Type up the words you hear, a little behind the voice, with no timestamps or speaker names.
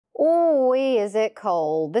Boy, is it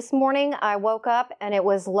cold. This morning I woke up and it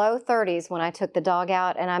was low 30s when I took the dog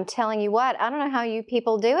out, and I'm telling you what, I don't know how you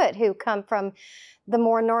people do it who come from the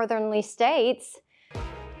more northerly states.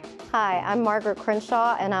 Hi, I'm Margaret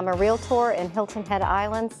Crenshaw and I'm a realtor in Hilton Head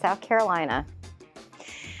Island, South Carolina.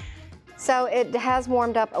 So it has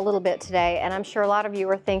warmed up a little bit today, and I'm sure a lot of you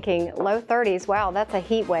are thinking, low 30s, wow, that's a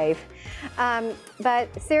heat wave.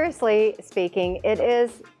 But seriously speaking, it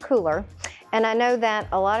is cooler. And I know that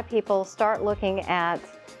a lot of people start looking at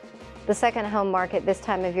the second home market this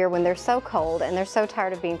time of year when they're so cold and they're so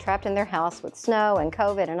tired of being trapped in their house with snow and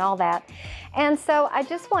COVID and all that. And so I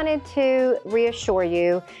just wanted to reassure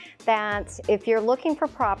you that if you're looking for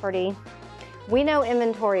property, we know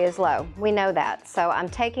inventory is low. We know that. So I'm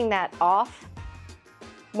taking that off.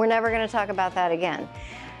 We're never going to talk about that again.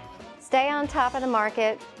 Stay on top of the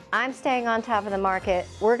market. I'm staying on top of the market.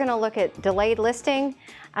 We're going to look at delayed listing.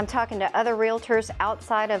 I'm talking to other realtors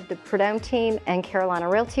outside of the Prud'homme team and Carolina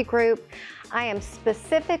Realty Group. I am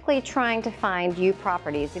specifically trying to find you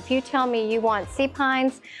properties. If you tell me you want sea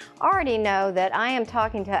pines, already know that I am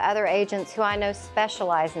talking to other agents who I know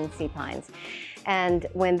specialize in sea pines. And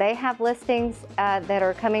when they have listings that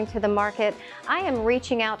are coming to the market, I am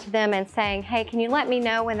reaching out to them and saying, hey, can you let me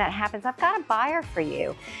know when that happens? I've got a buyer for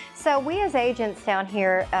you. So we as agents down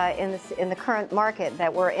here in the current market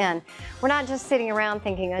that we're in, we're not just sitting around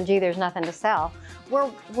thinking, oh, gee, there's nothing to sell. We're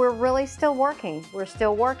really still working. We're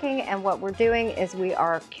still working, and what we're doing is we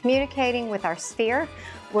are communicating with our sphere.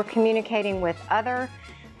 We're communicating with other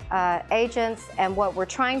agents, and what we're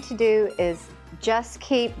trying to do is just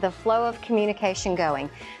keep the flow of communication going.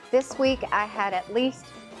 This week I had at least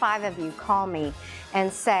 5 of you call me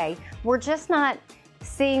and say, we're just not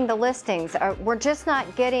seeing the listings, or we're just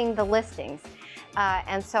not getting the listings.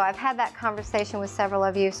 And so I've had that conversation with several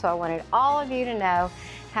of you, so I wanted all of you to know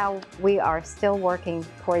how we are still working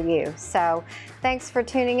for you. So thanks for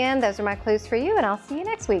tuning in. Those are my clues for you, and I'll see you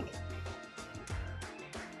next week.